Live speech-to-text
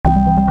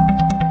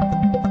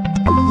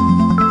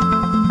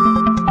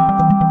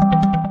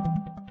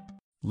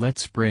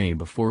Let's pray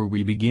before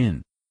we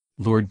begin.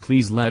 Lord,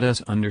 please let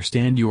us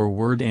understand your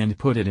word and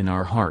put it in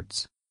our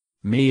hearts.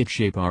 May it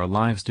shape our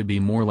lives to be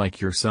more like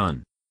your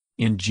Son.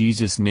 In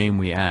Jesus' name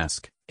we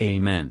ask,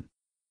 Amen.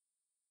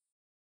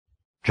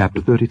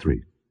 Chapter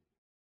 33.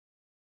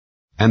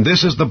 And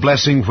this is the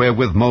blessing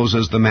wherewith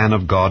Moses the man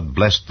of God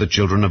blessed the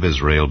children of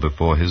Israel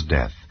before his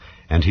death.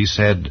 And he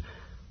said,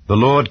 The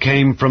Lord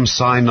came from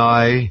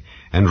Sinai,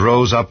 and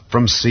rose up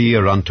from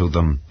Seir unto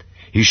them.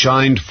 He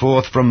shined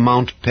forth from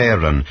Mount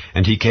Paran,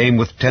 and he came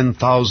with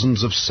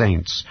 10,000s of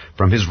saints.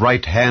 From his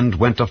right hand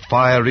went a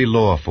fiery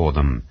law for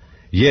them.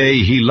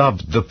 Yea, he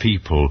loved the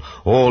people.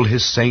 All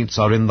his saints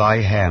are in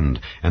thy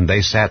hand, and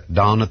they sat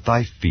down at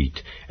thy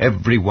feet.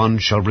 Every one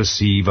shall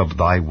receive of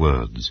thy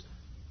words.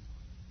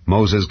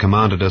 Moses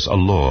commanded us a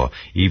law,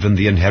 even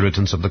the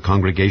inheritance of the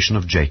congregation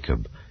of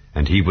Jacob.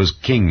 And he was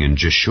king in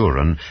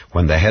Jeshurun,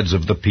 when the heads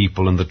of the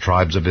people and the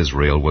tribes of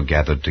Israel were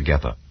gathered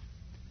together.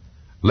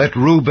 Let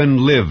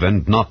Reuben live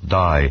and not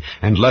die,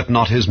 and let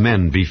not his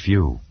men be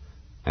few.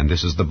 And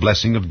this is the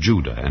blessing of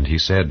Judah. And he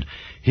said,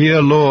 Hear,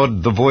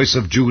 Lord, the voice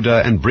of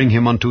Judah, and bring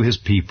him unto his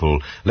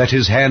people. Let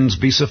his hands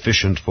be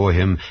sufficient for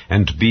him,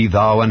 and be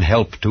thou an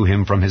help to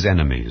him from his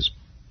enemies.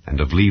 And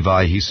of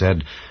Levi he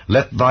said,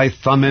 Let thy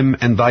Thummim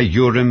and thy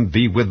Urim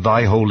be with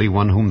thy Holy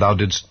One, whom thou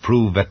didst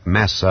prove at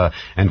Massah,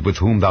 and with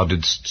whom thou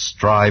didst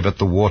strive at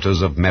the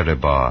waters of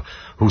Meribah,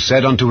 who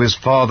said unto his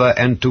father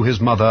and to his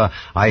mother,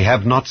 I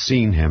have not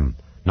seen him.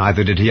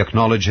 Neither did he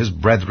acknowledge his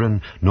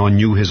brethren, nor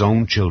knew his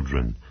own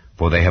children.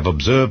 For they have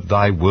observed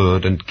thy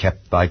word, and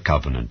kept thy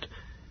covenant.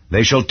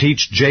 They shall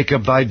teach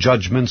Jacob thy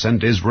judgments,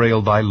 and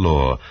Israel thy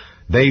law.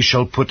 They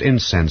shall put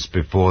incense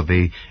before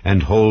thee,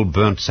 and whole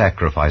burnt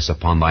sacrifice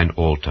upon thine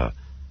altar.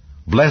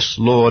 Bless,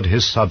 Lord,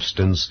 his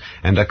substance,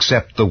 and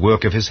accept the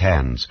work of his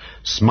hands.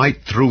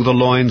 Smite through the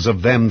loins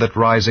of them that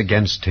rise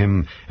against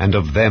him, and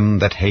of them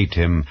that hate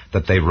him,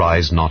 that they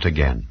rise not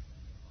again.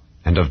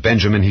 And of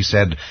Benjamin he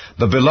said,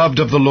 The beloved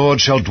of the Lord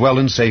shall dwell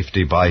in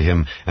safety by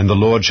him, and the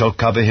Lord shall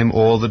cover him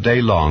all the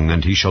day long,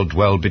 and he shall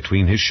dwell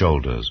between his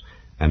shoulders.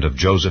 And of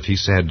Joseph he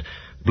said,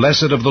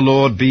 Blessed of the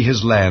Lord be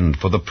his land,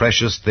 for the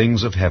precious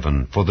things of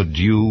heaven, for the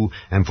dew,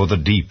 and for the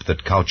deep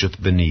that coucheth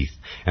beneath,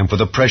 and for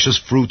the precious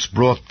fruits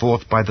brought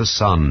forth by the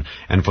sun,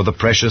 and for the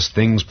precious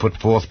things put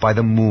forth by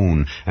the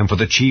moon, and for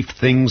the chief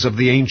things of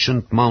the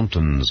ancient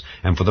mountains,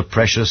 and for the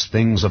precious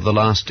things of the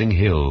lasting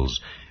hills,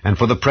 and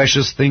for the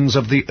precious things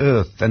of the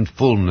earth, and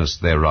fullness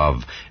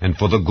thereof, and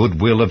for the good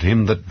will of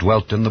him that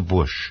dwelt in the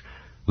bush.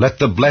 Let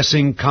the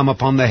blessing come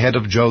upon the head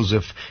of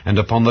Joseph, and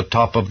upon the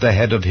top of the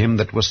head of him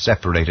that was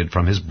separated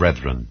from his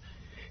brethren.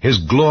 His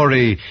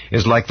glory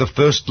is like the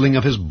firstling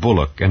of his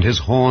bullock, and his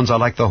horns are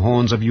like the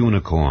horns of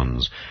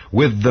unicorns.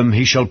 With them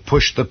he shall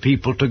push the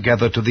people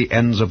together to the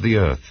ends of the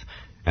earth.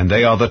 And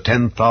they are the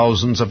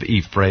 10,000s of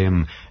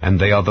Ephraim, and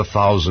they are the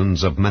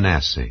thousands of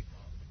Manasseh.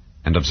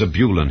 And of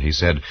Zebulun he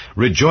said,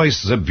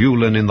 Rejoice,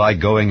 Zebulun, in thy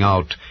going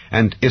out,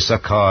 and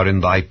Issachar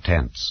in thy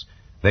tents.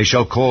 They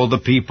shall call the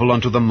people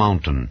unto the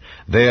mountain.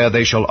 There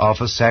they shall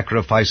offer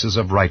sacrifices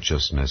of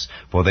righteousness,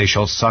 for they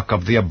shall suck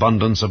of the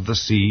abundance of the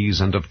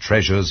seas, and of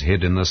treasures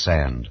hid in the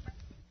sand.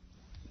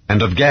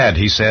 And of Gad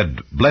he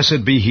said,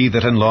 Blessed be he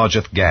that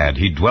enlargeth Gad.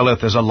 He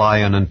dwelleth as a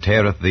lion, and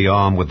teareth the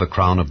arm with the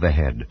crown of the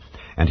head.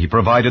 And he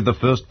provided the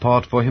first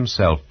part for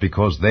himself,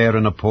 because there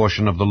in a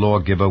portion of the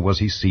lawgiver was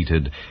he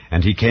seated,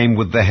 and he came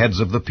with the heads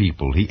of the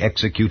people. He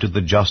executed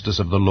the justice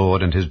of the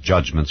Lord, and his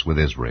judgments with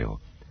Israel.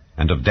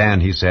 And of Dan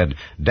he said,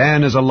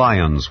 Dan is a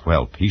lion's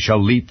whelp, he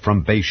shall leap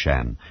from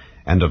Bashan.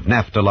 And of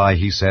Naphtali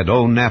he said,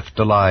 O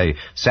Naphtali,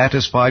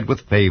 satisfied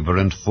with favor,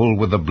 and full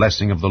with the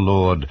blessing of the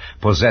Lord,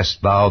 possess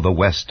thou the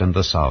west and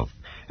the south.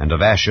 And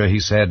of Asher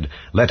he said,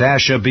 Let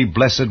Asher be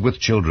blessed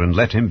with children,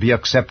 let him be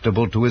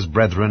acceptable to his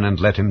brethren, and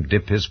let him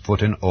dip his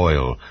foot in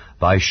oil.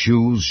 Thy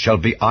shoes shall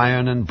be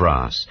iron and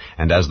brass,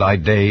 and as thy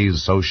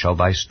days so shall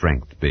thy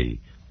strength be.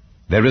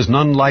 There is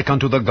none like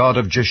unto the God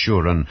of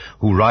Jeshurun,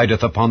 who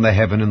rideth upon the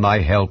heaven in thy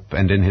help,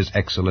 and in his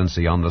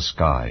excellency on the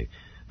sky.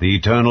 The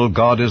eternal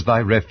God is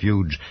thy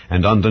refuge,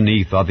 and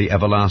underneath are the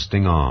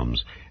everlasting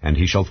arms. And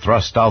he shall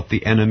thrust out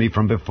the enemy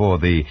from before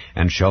thee,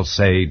 and shall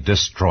say,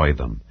 Destroy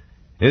them.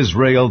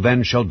 Israel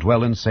then shall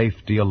dwell in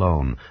safety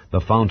alone. The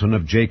fountain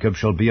of Jacob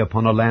shall be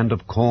upon a land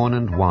of corn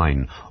and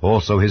wine.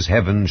 Also his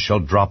heavens shall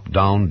drop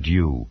down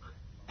dew.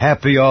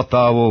 Happy art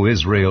thou, O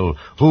Israel!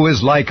 Who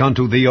is like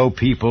unto thee, O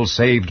people,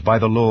 saved by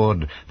the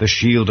Lord, the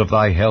shield of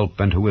thy help,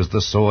 and who is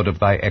the sword of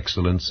thy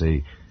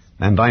excellency?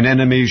 And thine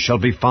enemies shall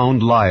be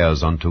found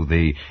liars unto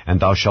thee, and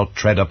thou shalt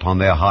tread upon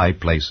their high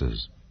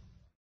places.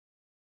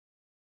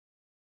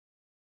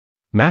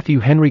 Matthew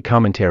Henry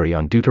Commentary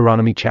on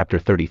Deuteronomy chapter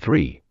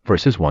 33,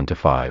 verses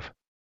 1-5.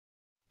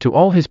 To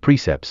all his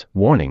precepts,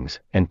 warnings,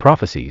 and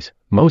prophecies,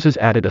 Moses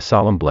added a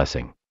solemn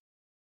blessing.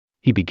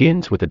 He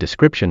begins with a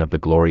description of the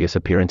glorious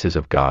appearances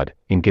of God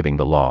in giving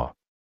the law.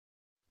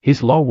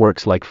 His law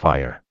works like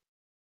fire.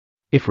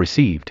 If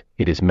received,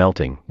 it is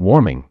melting,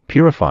 warming,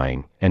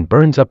 purifying, and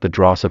burns up the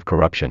dross of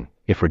corruption.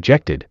 If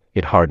rejected,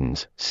 it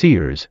hardens,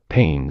 sears,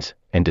 pains,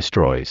 and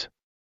destroys.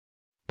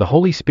 the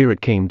Holy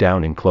Spirit came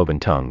down in cloven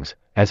tongues,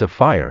 as of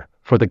fire,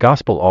 for the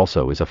gospel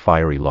also is a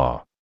fiery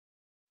law.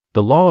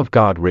 The law of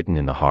God written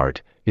in the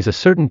heart is a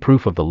certain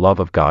proof of the love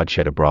of God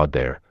shed abroad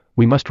there.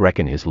 We must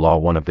reckon his law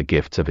one of the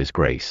gifts of his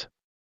grace.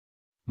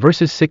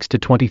 Verses 6 to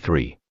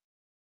 23.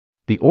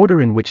 The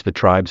order in which the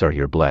tribes are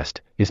here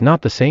blessed is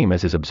not the same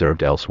as is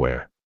observed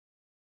elsewhere.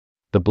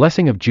 The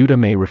blessing of Judah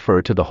may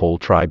refer to the whole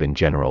tribe in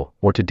general,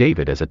 or to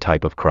David as a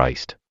type of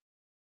Christ.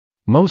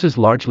 Moses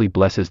largely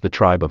blesses the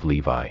tribe of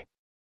Levi.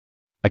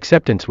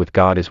 Acceptance with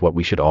God is what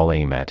we should all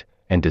aim at,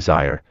 and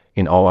desire,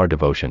 in all our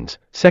devotions.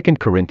 2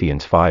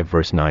 Corinthians 5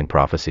 verse 9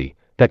 prophecy,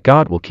 that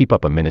God will keep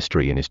up a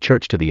ministry in his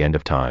church to the end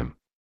of time.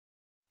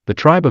 The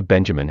tribe of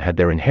Benjamin had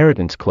their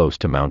inheritance close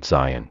to Mount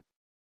Zion.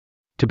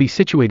 To be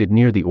situated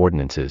near the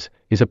ordinances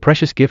is a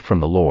precious gift from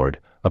the Lord,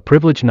 a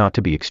privilege not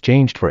to be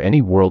exchanged for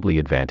any worldly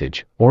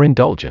advantage or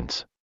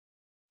indulgence.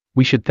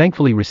 We should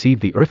thankfully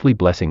receive the earthly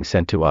blessings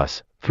sent to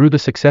us through the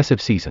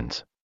successive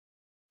seasons.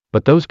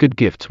 But those good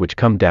gifts which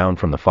come down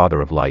from the Father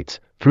of lights,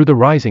 through the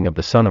rising of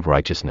the Son of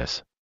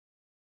righteousness,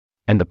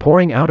 and the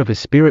pouring out of his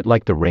Spirit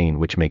like the rain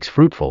which makes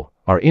fruitful,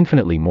 are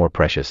infinitely more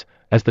precious,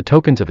 as the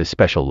tokens of his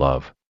special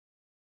love.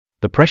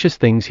 The precious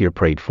things here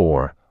prayed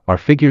for are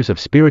figures of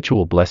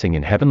spiritual blessing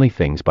in heavenly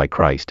things by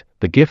Christ,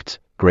 the gifts,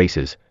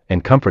 graces,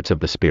 and comforts of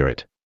the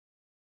Spirit.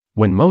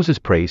 When Moses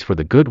prays for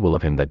the goodwill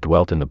of him that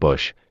dwelt in the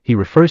bush, he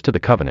refers to the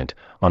covenant,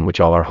 on which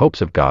all our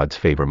hopes of God's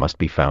favor must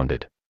be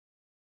founded.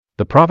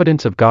 The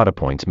providence of God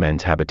appoints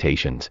men's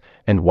habitations,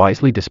 and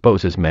wisely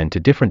disposes men to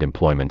different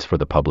employments for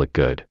the public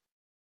good.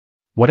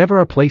 Whatever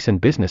our place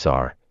and business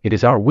are, it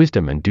is our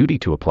wisdom and duty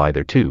to apply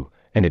thereto,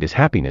 and it is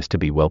happiness to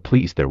be well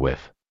pleased therewith.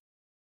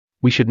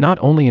 We should not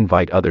only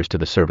invite others to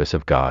the service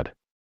of God,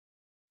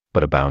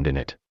 but abound in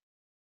it.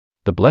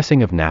 The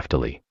blessing of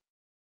Naphtali.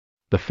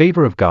 The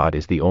favor of God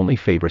is the only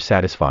favor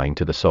satisfying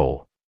to the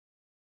soul.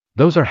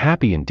 Those are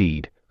happy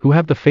indeed, who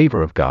have the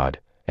favor of God,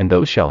 and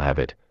those shall have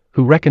it,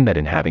 who reckon that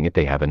in having it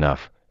they have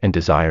enough, and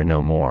desire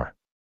no more.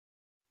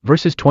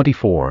 Verses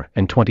 24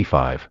 and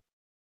 25.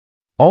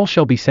 All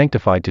shall be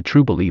sanctified to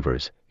true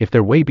believers. If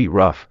their way be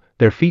rough,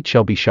 their feet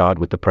shall be shod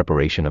with the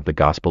preparation of the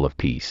gospel of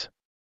peace.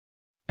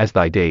 As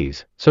thy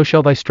days, so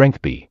shall thy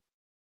strength be.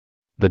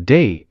 The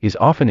day is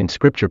often in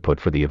Scripture put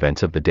for the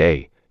events of the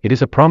day. It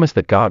is a promise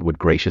that God would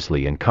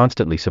graciously and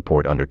constantly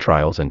support under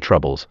trials and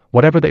troubles,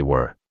 whatever they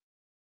were.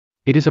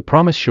 It is a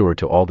promise sure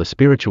to all the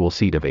spiritual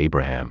seed of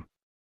Abraham.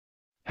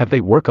 Have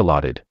they work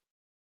allotted?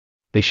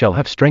 They shall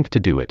have strength to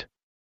do it.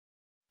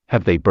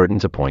 Have they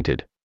burdens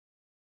appointed?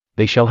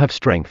 They shall have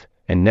strength,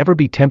 and never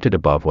be tempted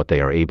above what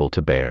they are able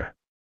to bear.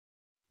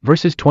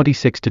 Verses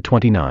 26 to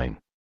 29.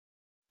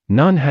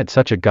 None had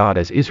such a God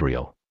as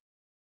Israel.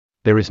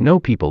 There is no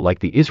people like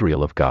the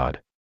Israel of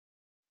God.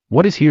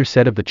 What is here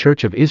said of the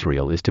church of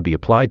Israel is to be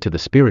applied to the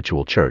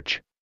spiritual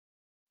church.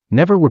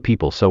 Never were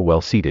people so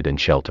well seated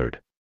and sheltered.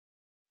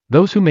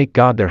 Those who make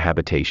God their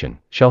habitation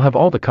shall have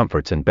all the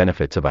comforts and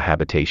benefits of a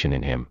habitation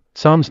in him.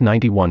 Psalms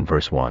 91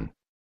 verse 1.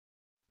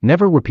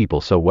 Never were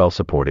people so well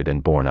supported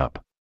and borne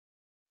up.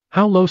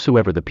 How low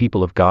soever the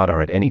people of God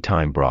are at any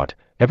time brought,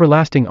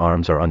 everlasting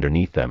arms are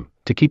underneath them,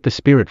 to keep the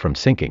spirit from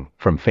sinking,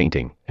 from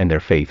fainting, and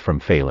their faith from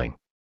failing.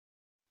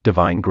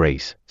 Divine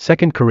grace,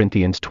 2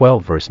 Corinthians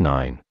 12 verse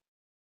 9.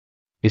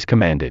 Is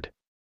commanded.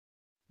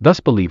 Thus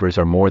believers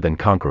are more than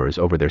conquerors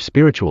over their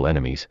spiritual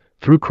enemies,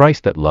 through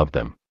Christ that loved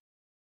them.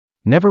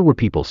 Never were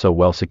people so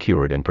well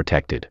secured and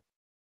protected.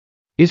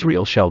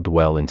 Israel shall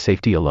dwell in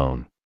safety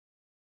alone.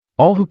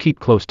 All who keep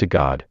close to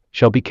God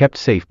shall be kept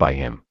safe by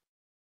him.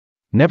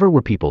 Never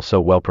were people so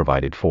well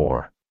provided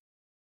for.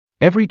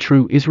 Every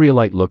true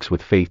Israelite looks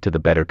with faith to the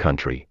better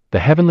country,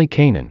 the heavenly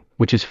Canaan,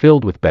 which is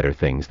filled with better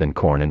things than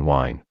corn and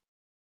wine.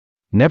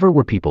 Never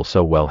were people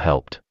so well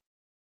helped.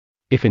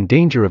 If in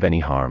danger of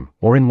any harm,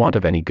 or in want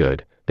of any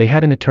good, they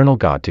had an eternal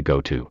God to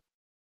go to.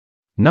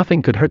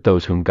 Nothing could hurt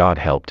those whom God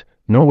helped,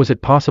 nor was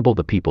it possible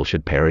the people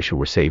should perish who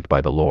were saved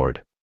by the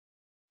Lord.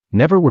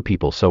 Never were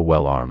people so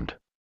well armed.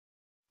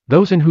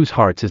 Those in whose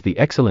hearts is the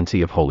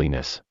excellency of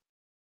holiness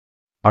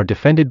are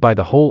defended by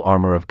the whole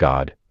armor of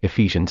God,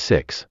 Ephesians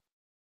 6.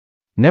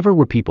 Never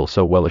were people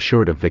so well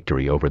assured of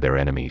victory over their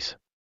enemies.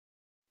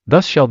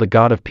 Thus shall the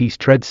God of peace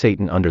tread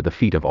Satan under the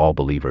feet of all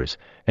believers,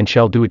 and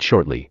shall do it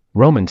shortly.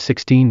 Romans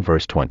 16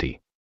 verse 20.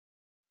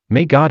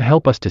 May God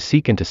help us to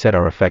seek and to set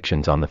our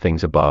affections on the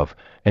things above,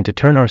 and to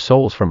turn our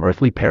souls from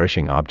earthly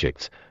perishing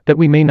objects, that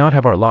we may not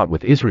have our lot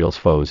with Israel's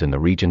foes in the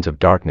regions of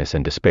darkness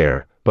and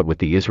despair, but with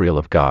the Israel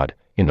of God,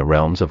 in the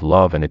realms of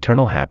love and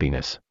eternal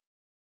happiness.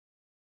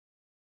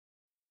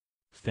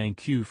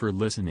 Thank you for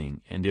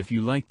listening, and if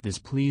you liked this,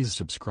 please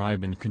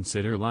subscribe and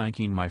consider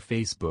liking my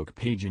Facebook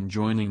page and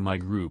joining my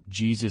group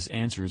Jesus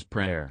Answers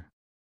Prayer.